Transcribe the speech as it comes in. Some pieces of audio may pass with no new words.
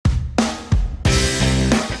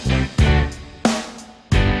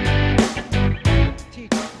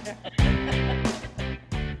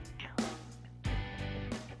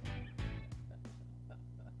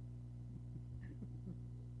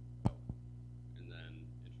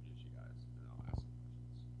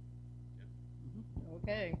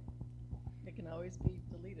Okay. It can always be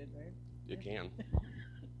deleted, right? You can.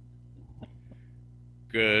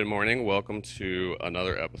 Good morning. Welcome to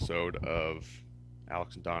another episode of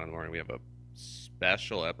Alex and Don in the Morning. We have a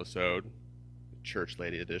special episode, Church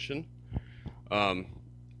Lady Edition. Um,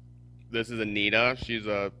 this is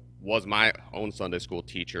Anita. Was my own Sunday school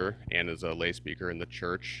teacher and is a lay speaker in the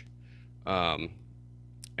church, and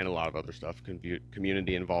a lot of other stuff,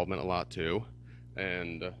 community involvement a lot too.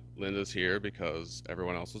 And Linda's here because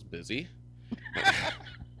everyone else was busy.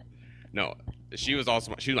 No, she was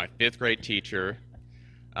my fifth grade teacher.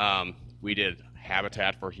 We did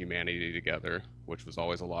Habitat for Humanity together, which was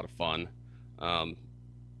always a lot of fun. Um,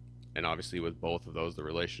 and obviously, with both of those, the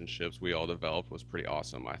relationships we all developed was pretty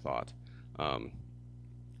awesome, I thought. Um,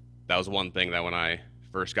 that was one thing that when I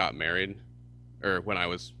first got married, or when I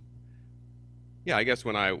was, yeah, I guess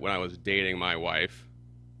when I was dating my wife,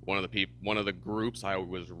 one of the groups I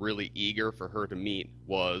was really eager for her to meet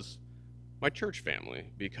was my church family,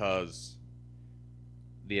 because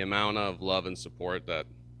the amount of love and support that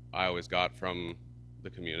I always got from the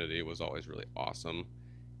community was always really awesome.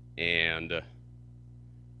 And I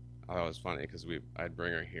thought it was funny because I'd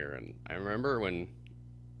bring her here, and I remember when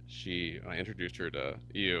I introduced her to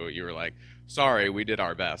you were like, "Sorry, we did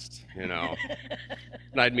our best," you know.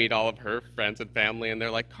 And I'd meet all of her friends and family, and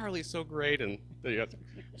they're like, "Carly's so great," and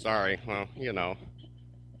sorry, well,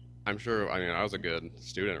 I'm sure. I mean, I was a good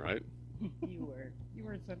student, right? You were. You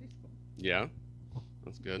were in Sunday school. Yeah,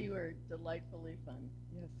 that's good. You were delightfully fun.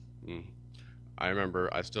 Yes. Mm.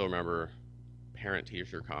 I still remember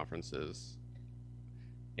parent-teacher conferences,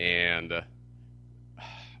 and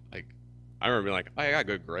like, I remember being like, I got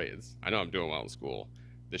good grades. I know I'm doing well in school.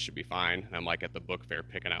 This should be fine. And I'm like at the book fair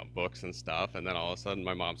picking out books and stuff, and then all of a sudden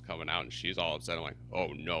my mom's coming out and she's all upset. I'm like, oh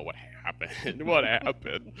no, what happened? What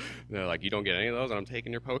happened? And they're like, you don't get any of those, and I'm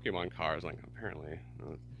taking your Pokemon cards. Like, apparently,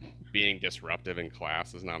 being disruptive in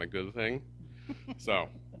class is not a good thing. So.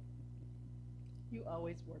 You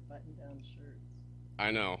always wore button-down shirts. I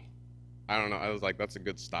know. I don't know. I was like, that's a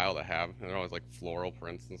good style to have. And they're always like floral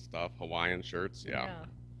prints and stuff, Hawaiian shirts. Yeah.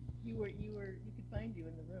 You could find you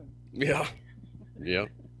in the room. Yeah. Yeah.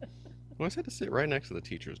 I always had to sit right next to the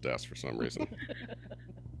teacher's desk for some reason.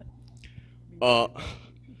 Uh,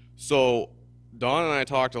 so Dawn and I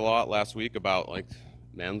talked a lot last week about like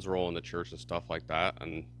men's role in the church and stuff like that,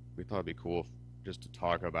 and we thought it'd be cool just to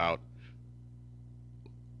talk about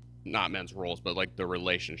not men's roles, but like the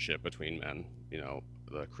relationship between men,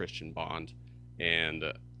 the Christian bond. And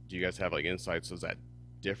do you guys have like insights? Is that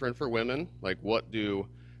different for women? Like, what do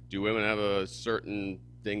women have a certain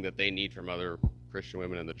thing that they need from other Christian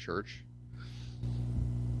women in the church?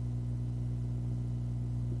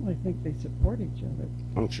 Well, I think they support each other.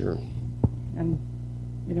 Oh, sure. And,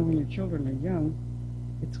 when your children are young,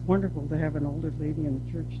 it's wonderful to have an older lady in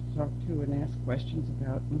the church to talk to and ask questions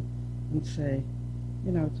about and say,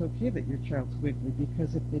 it's okay that your child's wiggly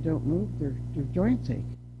because if they don't move, their joints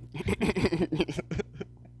ache.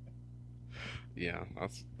 Yeah,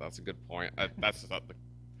 that's a good point. That's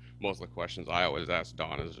most of the questions I always ask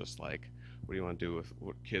Don is just like, what do you want to do with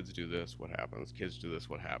what kids do this? What happens? Kids do this?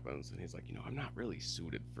 What happens? And he's like, I'm not really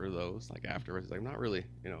suited for those. Like afterwards, he's like, I'm not really,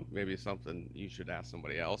 maybe something you should ask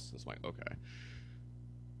somebody else. It's like, okay.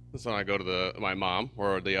 So I go to my mom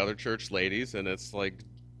or the other church ladies, and it's like,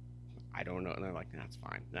 I don't know. And they're like, that's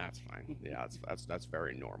fine. That's fine. Yeah, that's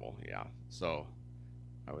very normal. Yeah. So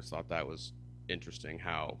I always thought that was interesting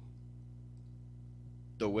how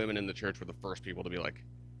the women in the church were the first people to be like,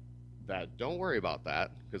 that don't worry about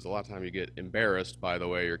that, because a lot of time you get embarrassed by the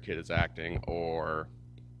way your kid is acting, or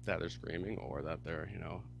that they're screaming, or that they're,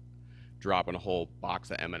 dropping a whole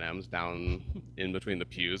box of M&Ms down in between the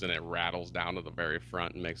pews and it rattles down to the very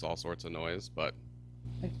front and makes all sorts of noise. But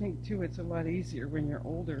I think, too, it's a lot easier when you're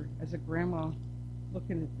older as a grandma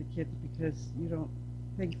looking at the kids because you don't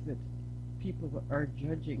think that people are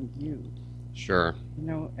judging you. Sure.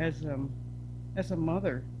 As a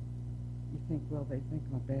mother, you think, well, they think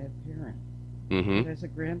I'm a bad parent. Mm-hmm. But as a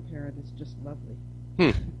grandparent, it's just lovely.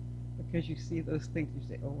 Because you see those things, you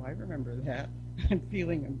say, oh, I remember that, and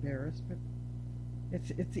feeling embarrassed. But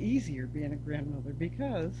it's easier being a grandmother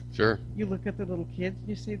because Sure. you look at the little kids and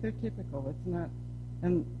you say they're typical. It's not,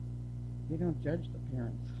 and you don't judge the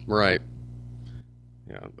parents. Right.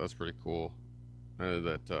 Yeah, that's pretty cool. I know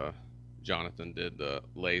that Jonathan did the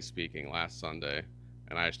lay speaking last Sunday,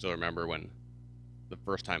 and I still remember when the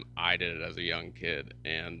first time I did it as a young kid,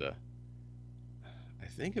 and I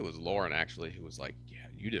think it was Lauren actually who was like, yeah,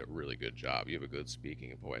 you did a really good job. You have a good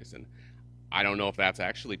speaking voice. And I don't know if that's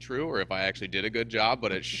actually true or if I actually did a good job,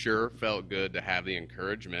 but it sure felt good to have the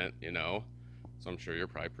encouragement, So I'm sure you're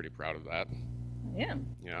probably pretty proud of that. I am.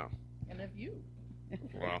 Yeah. And of you.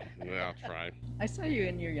 Well, yeah, that's right. I saw you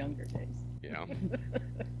in your younger days. Yeah.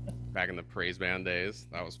 Back in the praise band days,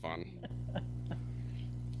 that was fun.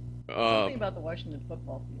 Something about the Washington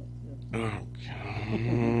football field, too.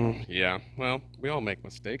 Okay. Yeah. Well, we all make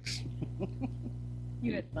mistakes.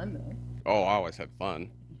 You had fun, though. Oh, I always had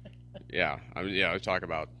fun. Yeah. I mean, yeah. I talk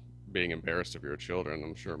about being embarrassed of your children.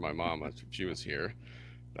 I'm sure my mom, if she was here,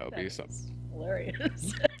 that would be That something. was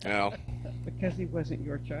hilarious. Well, Because he wasn't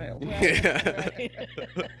your child. Right.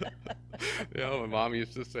 yeah, my mom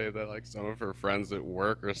used to say that like some of her friends at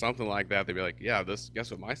work or something like that, they'd be like, "Yeah,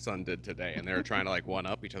 guess what my son did today," and they were trying to like one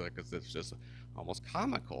up each other because it's just almost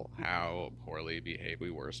comical how poorly behaved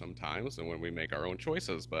we were sometimes, and when we make our own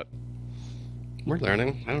choices. But we're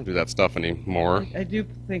learning. I don't do that stuff anymore. I do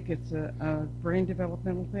think it's a brain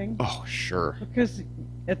developmental thing. Oh, sure. Because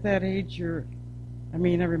at that age, I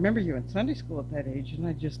remember you in Sunday school at that age, and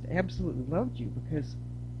I just absolutely loved you because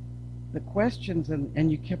the questions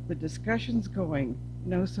and you kept the discussions going,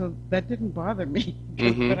 so that didn't bother me,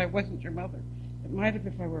 but I wasn't your mother. It might have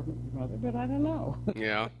if I were your mother, but I don't know.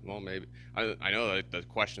 Yeah, well, maybe. I know that the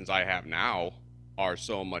questions I have now are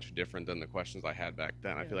so much different than the questions I had back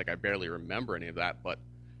then. I feel like I barely remember any of that, but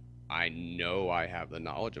I know I have the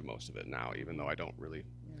knowledge of most of it now, even though I don't really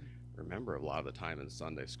remember a lot of the time in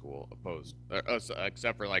Sunday school,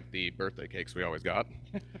 except for like the birthday cakes we always got.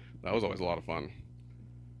 That was always a lot of fun.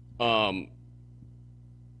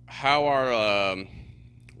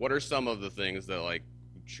 What are some of the things that like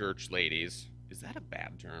church ladies? Is that a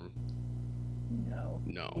bad term? No.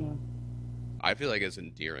 No. Yeah. I feel like it's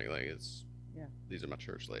endearing. Like Yeah. these are my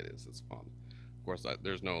church ladies. It's fun. Of course,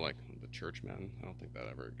 there's no like the church men. I don't think that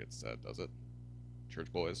ever gets said, does it?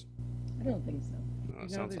 Church boys. I don't think so. No,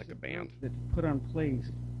 it sounds there's like a band. group that put on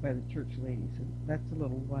plays by the church ladies, and that's a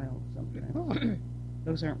little wild sometimes.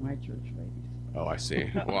 Those aren't my church ladies. Oh, I see.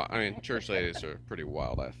 Well, I mean, church ladies are pretty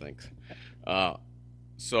wild, I think. What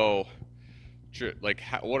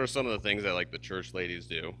are some of the things that like the church ladies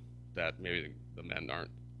do that maybe the men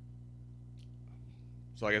aren't?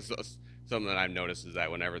 So I guess something that I've noticed is that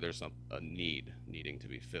whenever there's a needing to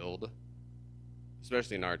be filled,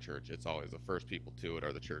 especially in our church, it's always the first people to it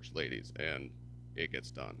are the church ladies, and it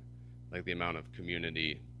gets done. Like the amount of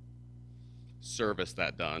community service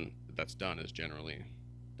that's done is generally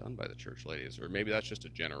done by the church ladies, or maybe that's just a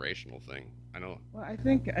generational thing. I know. Well, I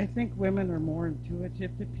think women are more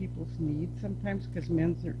intuitive to people's needs sometimes because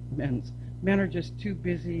men are just too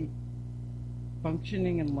busy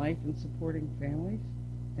functioning in life and supporting families,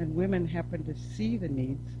 and women happen to see the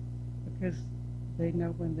needs because they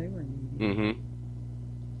know when they were needy. Mm-hmm.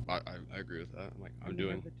 I agree with that. I'm like, I'm And they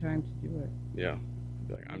doing, have the time to do it. yeah.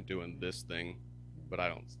 Like I'm doing this thing, but I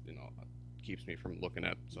don't, it keeps me from looking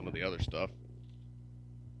at some of the other stuff.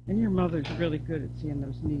 And your mother's really good at seeing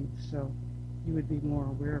those needs, so you would be more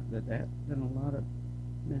aware of that than a lot of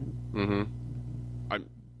men. Mm-hmm.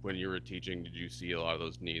 When you were teaching, did you see a lot of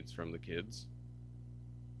those needs from the kids?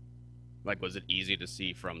 Like, was it easy to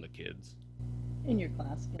see from the kids? In your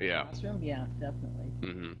classroom? Yeah, definitely.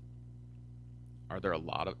 Mm-hmm. Are there a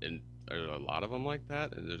lot of them like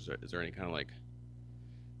that? Is there any kind of like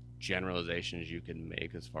generalizations you can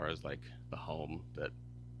make as far as like the home that,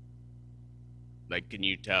 like, can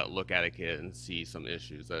you look at a kid and see some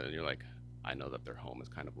issues and you're like, I know that their home is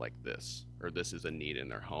kind of like this, or this is a need in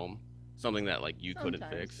their home, something that like you couldn't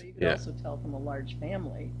Sometimes, fix. but you could also tell from a large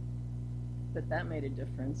family that made a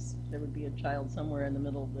difference. There would be a child somewhere in the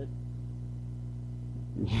middle that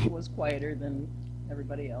was quieter than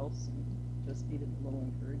everybody else and just needed a little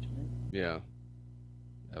encouragement. Yeah.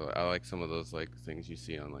 I like some of those like things you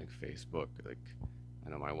see on like Facebook. Like, I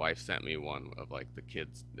know my wife sent me one of like the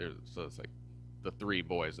kids. So it's like the three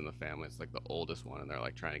boys in the family. It's like the oldest one, and they're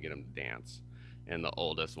like trying to get him to dance. And the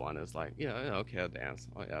oldest one is like, yeah, okay, I'll dance.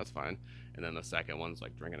 Oh yeah, that's fine. And then the second one's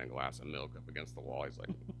like drinking a glass of milk up against the wall. He's like,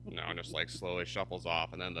 no, and just like slowly shuffles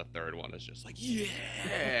off. And then the third one is just like,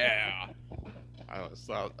 yeah.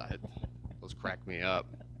 Those crack me up.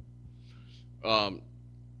 Do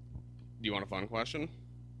you want a fun question?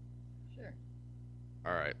 Sure.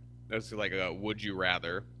 All right. That's like a would you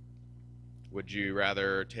rather. Would you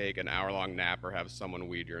rather take an hour-long nap or have someone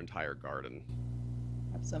weed your entire garden?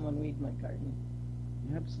 Have someone weed my garden.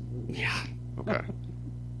 Absolutely. Yeah. Okay.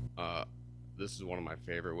 This is one of my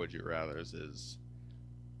favorite would you rathers is,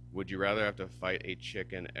 would you rather have to fight a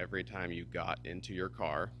chicken every time you got into your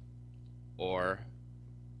car, or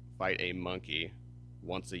fight a monkey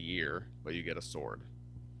once a year, but you get a sword?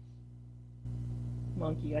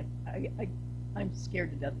 Monkey. I'm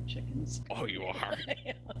scared to death of chickens. Oh, you are?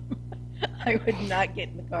 I would not get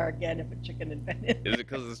in the car again if a chicken had been in Is it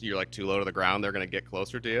because you're like too low to the ground? They're gonna get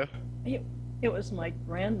closer to you. It was my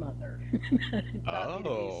grandmother that taught me to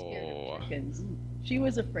be scared Oh. of chickens. She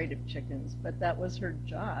was afraid of chickens, but that was her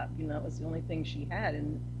job. It was the only thing she had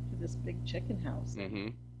in this big chicken house. Mm-hmm.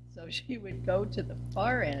 So she would go to the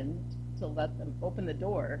far end to let them open the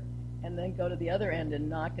door, and then go to the other end and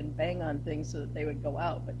knock and bang on things so that they would go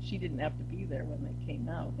out. But she didn't have to be there when they came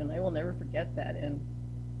out, and I will never forget that. And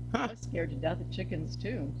I was scared to death of chickens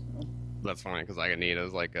too. So. That's funny because like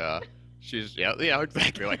Anita's like she's yeah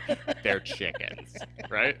exactly like they're chickens,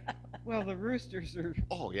 right? Well, the roosters are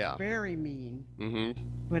Oh yeah. very mean, Mm-hmm.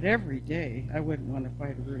 but every day I wouldn't want to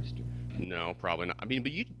fight a rooster. No, probably not. I mean,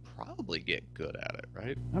 but you'd probably get good at it,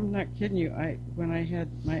 right? I'm not kidding you. When I had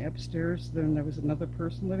my upstairs, then there was another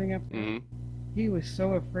person living up there. Mm-hmm. He was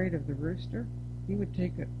so afraid of the rooster, he would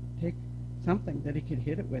take something that he could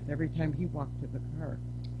hit it with every time he walked to the car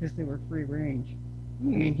because they were free range. I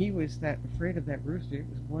mean, he was that afraid of that rooster. It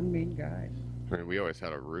was one mean guy. I mean, we always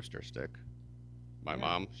had a rooster stick. My Yeah.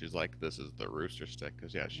 mom, she's like, this is the rooster stick.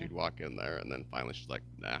 Because, yeah, she'd walk in there, and then finally she's like,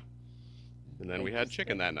 nah. And then we had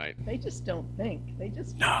chicken that night. They just don't think. They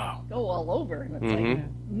just No. go all over, and it's Mhm.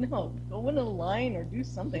 like, no, go in a line or do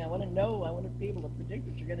something. I want to know. I want to be able to predict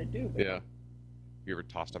what you're going to do. But Yeah. You ever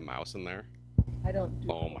tossed a mouse in there? I don't do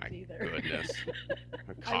Oh, those my either. goodness. I I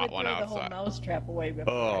would caught one throw the whole outside. mouse trap away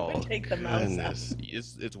before I Oh, would take the mouse goodness.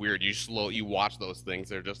 out. It's weird. You watch those things.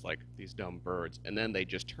 They're just like these dumb birds. And then they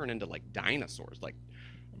just turn into like dinosaurs, like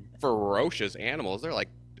ferocious animals. They're like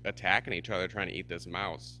attacking each other, trying to eat this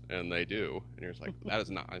mouse. And they do. And you're just like, that is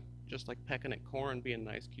not just like pecking at corn, being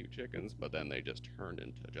nice, cute chickens. But then they just turned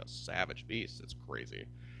into just savage beasts. It's crazy.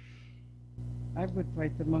 I would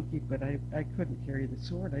fight the monkey, but I couldn't carry the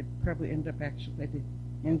sword. I'd probably end up actually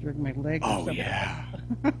injuring my leg or Oh, something. yeah.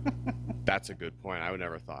 That's a good point. I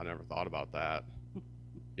never thought about that.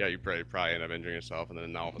 Yeah, you probably end up injuring yourself, and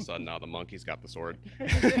then all of a sudden now the monkey's got the sword,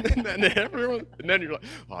 and then you're like,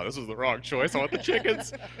 oh, this was the wrong choice. I want the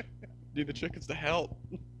chickens. Need the chickens to help.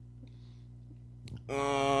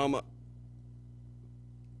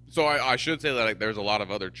 So I should say that like, there's a lot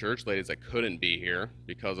of other church ladies that couldn't be here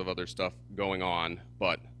because of other stuff going on,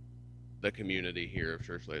 but the community here of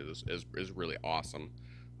church ladies is really awesome.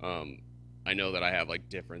 I know that I have like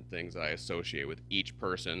different things that I associate with each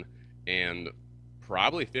person, and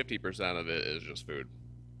probably 50% of it is just food.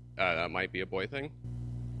 That might be a boy thing.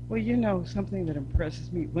 Well, something that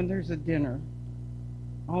impresses me, when there's a dinner,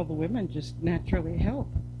 all the women just naturally help.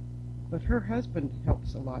 But her husband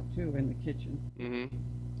helps a lot too in the kitchen. Mm-hmm.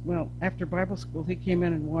 Well, after Bible school, he came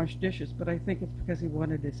in and washed dishes, but I think it's because he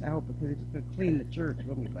wanted us out because he was going to clean the church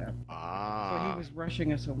when we left. So Ah. he was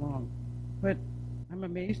rushing us along. But I'm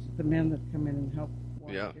amazed at the men that come in and help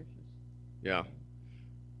wash Yeah. dishes. Yeah.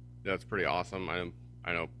 That's pretty awesome.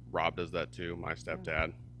 I know Rob does that too, my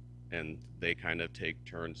stepdad, and they kind of take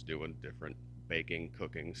turns doing different baking,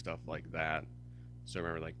 cooking, stuff like that. So I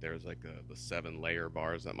remember like there's like the 7-layer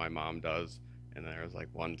bars that my mom does, and there was like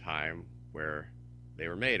one time where they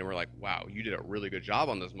were made, and we're like, wow, you did a really good job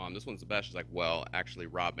on this, Mom. This one's the best. She's like, well, actually,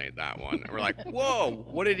 Rob made that one. And we're like, whoa,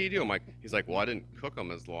 what did he do? He's like, well, I didn't cook them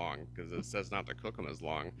as long because it says not to cook them as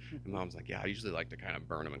long. And Mom's like, yeah, I usually like to kind of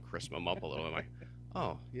burn them and crisp them up a little. I'm like,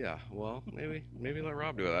 oh, yeah, well, maybe let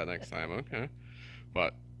Rob do that next time. Okay.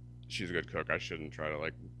 But she's a good cook. I shouldn't try to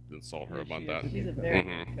like insult her Yeah, about she that. is. She's a very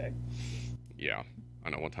Mhm. good cook. Yeah. I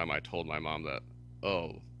know one time I told my mom that,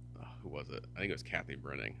 who was it? I think it was Kathy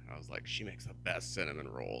Brenning. I was like, she makes the best cinnamon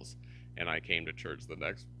rolls. And I came to church the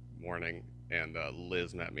next morning, and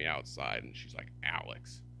Liz met me outside, and she's like,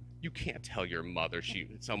 Alex, you can't tell your mother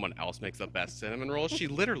someone else makes the best cinnamon rolls. She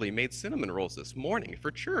literally made cinnamon rolls this morning for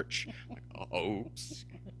church. I'm like, oops.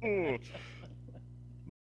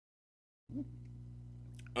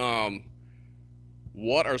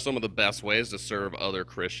 What are some of the best ways to serve other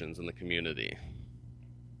Christians in the community?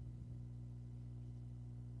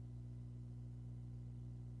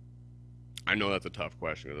 I know that's a tough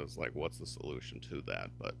question because it's like, what's the solution to that?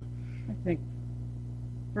 But I think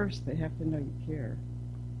first they have to know you care,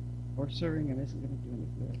 or serving them isn't going to do any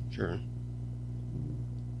good. sure.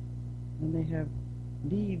 When they have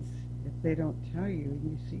needs, if they don't tell you and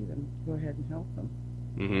you see them, go ahead and help them.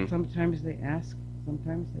 Mm-hmm. Sometimes they ask,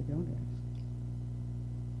 sometimes they don't ask.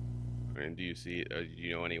 And do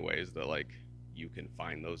you know any ways that like you can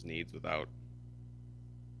find those needs without,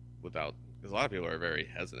 because a lot of people are very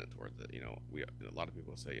hesitant towards it. A lot of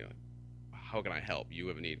people say, how can I help? You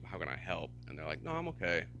have a need. How can I help? And they're like, no, I'm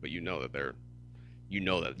okay. But you know that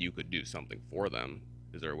you could do something for them.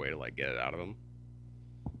 Is there a way to like get it out of them?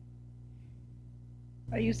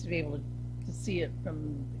 I used to be able to see it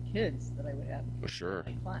from the kids that I would have For sure.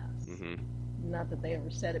 in my class. Hmm. Not that they ever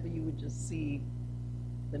said it, but you would just see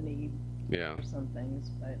the need Yeah. for some things,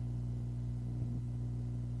 but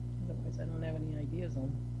otherwise I don't have any ideas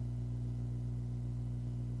on.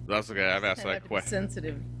 That's okay. I've asked I that have to be question.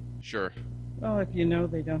 sensitive. Sure. Well, if you know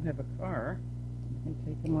they don't have a car, you can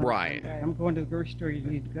take them on. Right. I'm going to the grocery store. You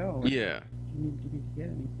need to go. Yeah. You need to be to get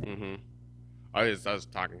anything. Hmm. I was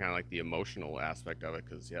talking kind of like the emotional aspect of it,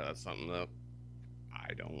 because yeah, that's something that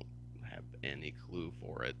I don't have any clue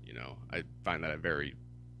for it. I find that I very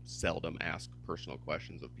seldom ask personal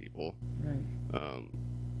questions of people. Right. Um,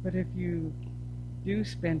 But if you do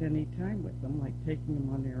spend any time with them, like taking them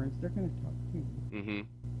on errands, they're going to talk to you, hmm.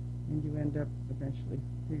 and you end up eventually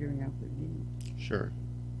figuring out their needs. Sure.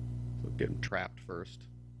 So get them trapped first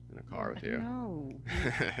in a car with you. No,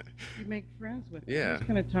 you make friends with them. Yeah. Who's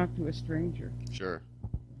going to talk to a stranger? Sure.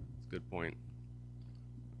 That's a good point.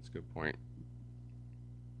 That's a good point.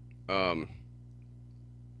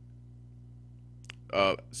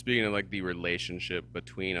 Speaking of like the relationship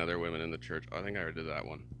between other women in the church, I think I already did that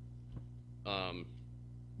one.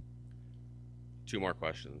 Two more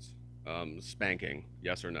questions. Spanking,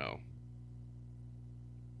 yes or no?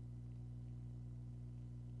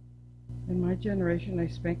 In my generation, I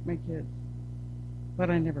spanked my kids, but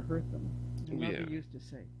I never hurt them. My mother Yeah. used to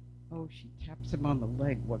say, "Oh, she taps him on the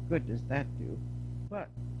leg. What good does that do?" But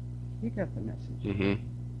you got the message. Mm-hmm.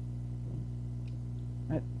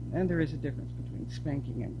 And there is a difference between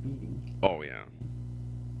spanking and beating. Oh yeah.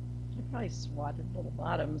 I probably swatted little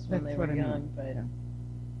bottoms when That's they what were I mean. young,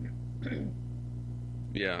 but Yeah.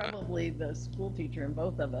 Yeah. probably the school teacher and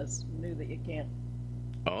both of us knew that you can't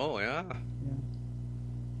Oh yeah.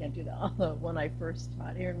 do that. Although when I first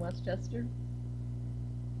taught here in Westchester,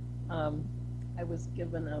 I was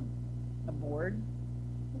given a board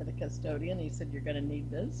by the custodian. He said, "You're going to need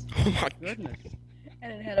this," Oh my Goodness.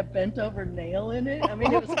 and it had a bent over nail in it. I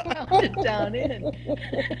mean, it was pounded down in.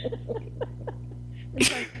 And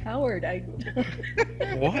so I cowered. I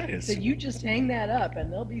What is? said, "You just hang that up,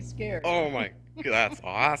 and they'll be scared." Oh my. That's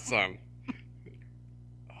awesome.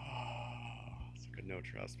 Oh, it's like a no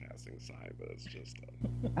trespassing sign, but it's just.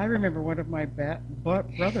 I remember one of my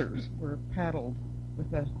brothers were paddled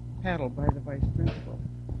with a paddle by the vice principal.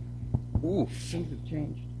 Oof. Things have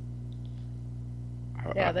changed.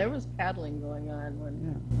 Yeah, there was paddling going on when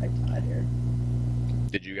Yeah. I taught here.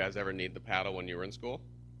 Did you guys ever need the paddle when you were in school?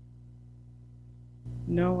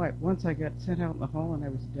 No, once I got sent out in the hall and I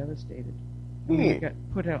was devastated. I mean, I Hmm. got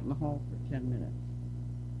put out in the hall for 10 minutes.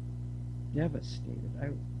 Devastated.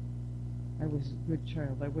 I was a good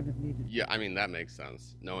child. I wouldn't have needed. Yeah, I mean that makes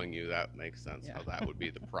sense. Knowing you, that makes sense. Yeah. How that would be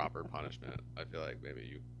the proper punishment. I feel like maybe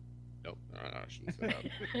you. Nope, I shouldn't say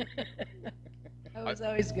that. I was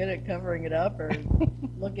always good at covering it up or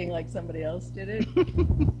looking like somebody else did it.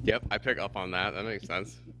 Yep, I pick up on that. That makes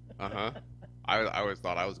sense. Uh-huh. I always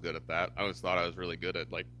thought I was good at that. I always thought I was really good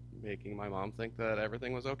at like making my mom think that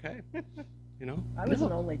everything was okay. You know? I was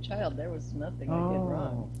an only child. There was nothing I did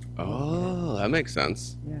wrong. Oh, that makes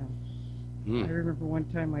sense. Yeah. Hmm. I remember one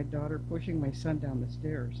time my daughter pushing my son down the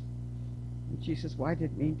stairs. And she says, "Well, I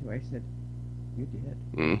didn't mean to." I said, "You did.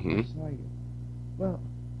 Mm-hmm. I saw you." Well,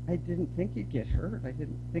 I didn't think you'd get hurt. I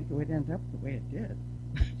didn't think it would end up the way it did.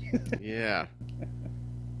 Yeah.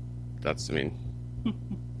 I mean,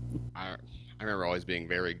 I remember always being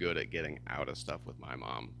very good at getting out of stuff with my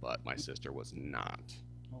mom, but my sister was not.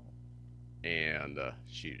 Oh. And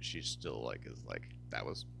she still like is like that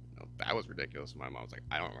was ridiculous. My mom was like,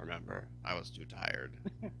 "I don't remember. I was too tired.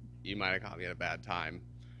 You might have caught me at a bad time."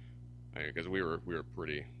 Because we were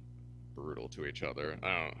pretty brutal to each other.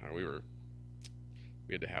 I don't know.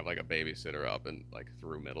 We had to have like a babysitter up and like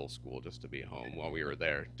through middle school just to be home while we were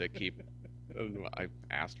there to keep. And I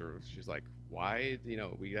asked her, she's like, "Why?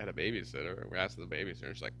 We had a babysitter." We asked the babysitter,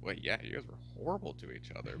 and she's like, "Well, yeah, you guys were horrible to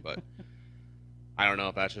each other." But I don't know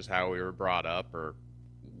if that's just how we were brought up or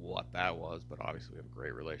what that was. But obviously, we have a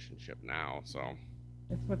great relationship now. So.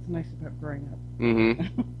 That's what's nice about growing up.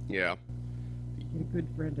 Mm-hmm. Yeah. You get a good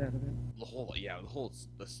friend out of it. The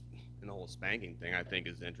whole spanking thing I think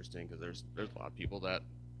is interesting because there's a lot of people that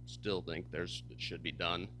still think it should be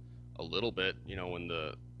done a little bit,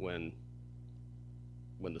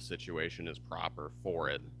 when the situation is proper for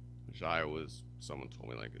it. Which someone told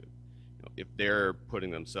me like, if they're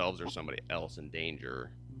putting themselves or somebody else in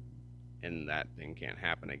danger and that thing can't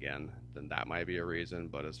happen again, then that might be a reason.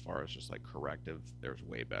 But as far as just like corrective, there's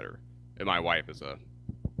way better. And my wife is a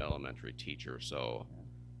elementary teacher, so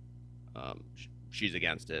she's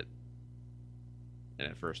against it. And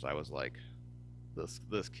at first I was like,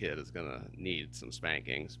 this kid is gonna need some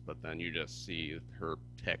spankings, but then you just see her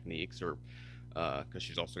techniques or because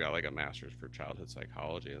she's also got like a master's for childhood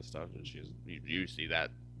psychology and stuff, and you see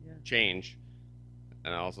that Yeah. change.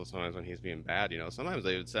 And also sometimes when he's being bad, sometimes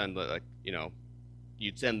they would send like,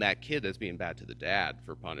 you'd send that kid that's being bad to the dad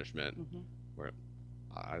for punishment, Mhm. where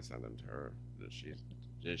I send them to her. And she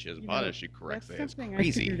doesn't You punish, know, she corrects That's it. It's something I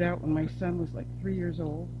crazy. figured out when my son was like 3 years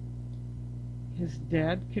old. His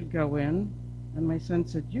dad could go in, and my son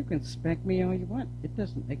said, "You can spank me all you want. It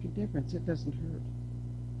doesn't make a difference. It doesn't hurt."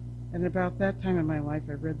 And about that time in my life,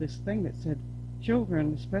 I read this thing that said,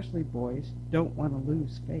 children, especially boys, don't want to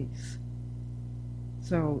lose face.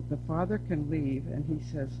 So the father can leave, and he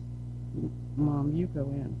says, "Mom, you go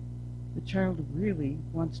in." The child really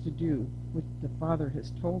wants to do what the father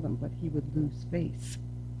has told him, but he would lose face.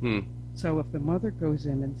 Hmm. So if the mother goes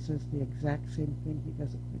in and says the exact same thing, he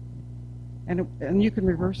does it quickly. And you can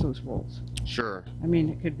reverse those roles. Sure. I mean,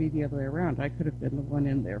 it could be the other way around. I could have been the one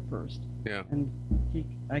in there first, Yeah. and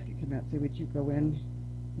I could come out and say, "Would you go in?"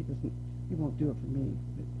 He won't do it for me,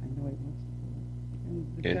 but I know he wants to do it.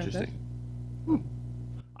 And the child does Interesting.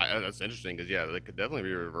 it. That's interesting because yeah, it could definitely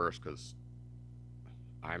be reversed. Because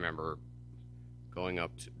I remember going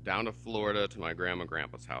down to Florida to my grandma and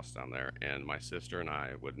grandpa's house down there, and my sister and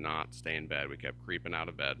I would not stay in bed. We kept creeping out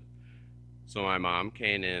of bed. So my mom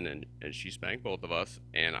came in and she spanked both of us,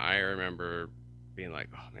 and I remember being like,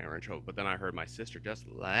 "Oh man, we're in trouble." But then I heard my sister just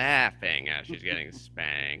laughing as she's getting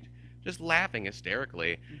spanked, just laughing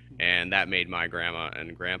hysterically, Mhm. and that made my grandma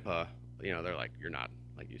and grandpa, they're like, "You're not,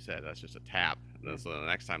 like you said, that's just a tap." And then so the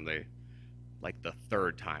next time like the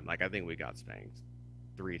third time, like I think we got spanked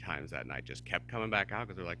 3 times that night, just kept coming back out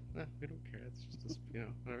because they're like, "We don't care. It's just this,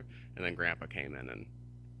 whatever." And then grandpa came in and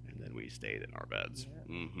then we stayed in our beds.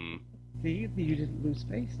 Yeah. Mm-hmm. See, you didn't lose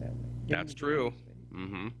face that way. You That's didn't true. lose face.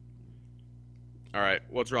 Mm-hmm. All right,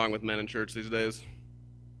 what's wrong with men in church these days?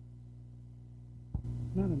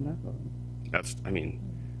 Not enough of them.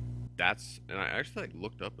 And I actually like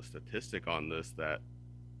looked up a statistic on this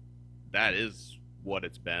that is what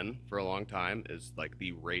it's been for a long time, is like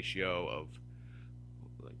the ratio of,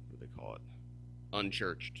 like, what do they call it,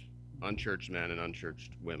 unchurched men and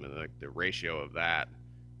unchurched women, like the ratio of that.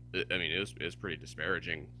 It was pretty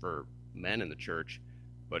disparaging for men in the church,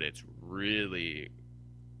 but it's really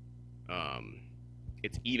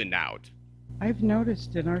it's evened out. I've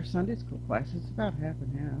noticed in our Sunday school class, it's about half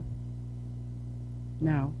and half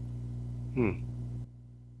now.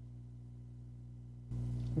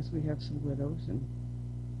 Because we have some widows, and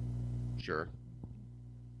Sure.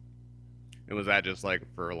 And was that just like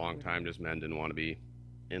for a long time, just men didn't want to be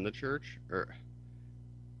in the church, or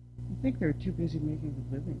I think they're too busy making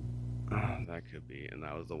a living. that could be, and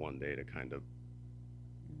that was the one day to kind of,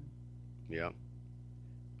 yeah,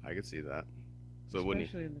 I could see that. So wouldn't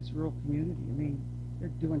Especially in this rural community. I mean, they're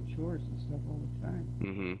doing chores and stuff all the time.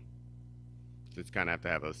 mm-hmm. Just kind of have to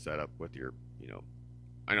have a setup with your,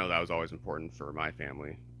 I know that was always important for my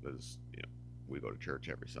family, because we go to church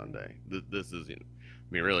every Sunday. This is,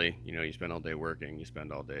 really, you spend all day working, you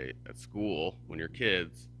spend all day at school when you're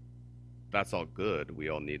kids. That's all good. We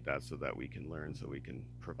all need that so that we can learn, so we can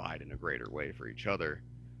provide in a greater way for each other.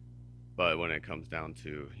 But when it comes down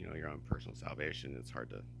to, your own personal salvation, it's hard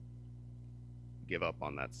to give up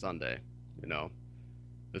on that Sunday,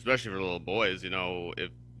 especially for little boys,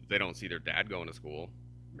 if they don't see their dad going to school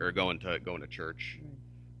or going to church.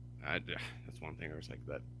 That's one thing where it's like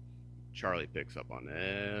that Charlie picks up on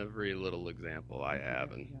every little example I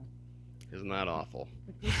have, and isn't that awful?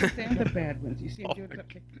 The good ones and the bad ones. You see him Oh doing my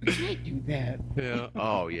something. You can't do that. Yeah.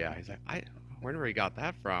 Oh yeah. He's like, where he got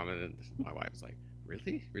that from? And my wife's like,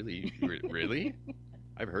 really, really?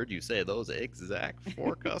 I've heard you say those exact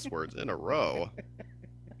 4 cuss words in a row,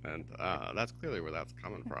 and that's clearly where that's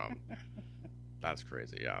coming from. That's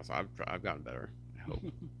crazy. Yeah. So I've gotten better. I hope.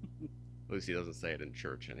 At least he doesn't say it in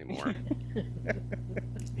church anymore.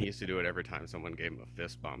 He used to do it every time someone gave him a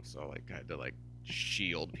fist bump, so like I had to like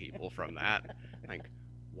shield people from that. Like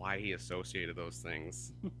why he associated those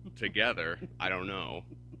things together, I don't know,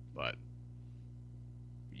 but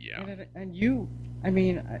yeah. And you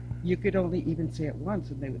could only even say it once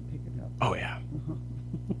and they would pick it up. Oh yeah.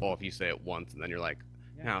 Well, if you say it once and then you're like,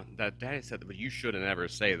 now that Daddy said that, but you shouldn't ever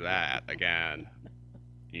say that again.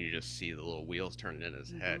 And you just see the little wheels turning in his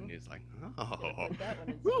head, and he's like, "Oh, Put that one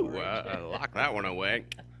in woo, storage. lock that one away.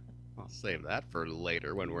 I'll save that for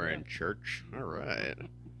later when we're in church." All right.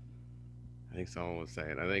 I think someone was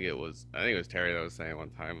saying. I think it was Terry that was saying one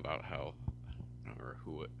time about how, I don't remember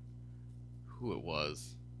who it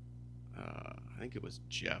was. I think it was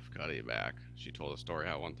Jeff Cuddyback. She told a story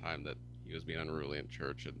how one time that he was being unruly in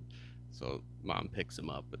church, and so Mom picks him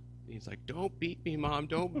up, but he's like, "Don't beat me, Mom,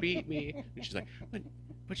 don't beat me." And she's like,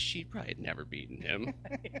 but but she probably had never beaten him.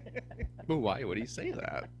 But why would he say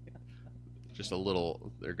that? Just a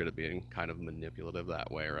little, they're good at being kind of manipulative that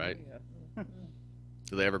way, right? Yeah.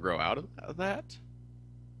 Do they ever grow out of that?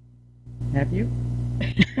 Have you?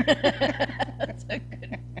 That's a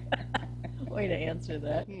good way to answer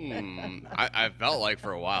that. I felt like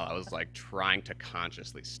for a while I was like trying to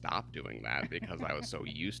consciously stop doing that because I was so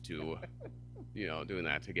used to, doing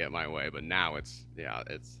that to get my way. But now yeah,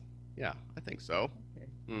 I think so. Okay.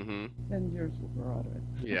 Mm-hmm. Then yours will grow out of it.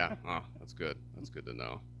 Yeah. Oh, that's good. That's good to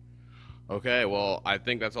know. Okay. Well, I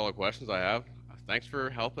think that's all the questions I have. Thanks for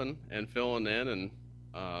helping and filling in and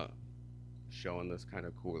showing this kind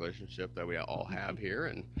of cool relationship that we all have here.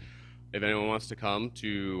 And if anyone wants to come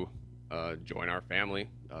to join our family,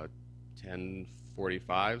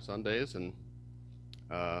 10:45 Sundays, and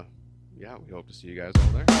yeah, we hope to see you guys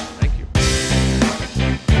all there. Thank you.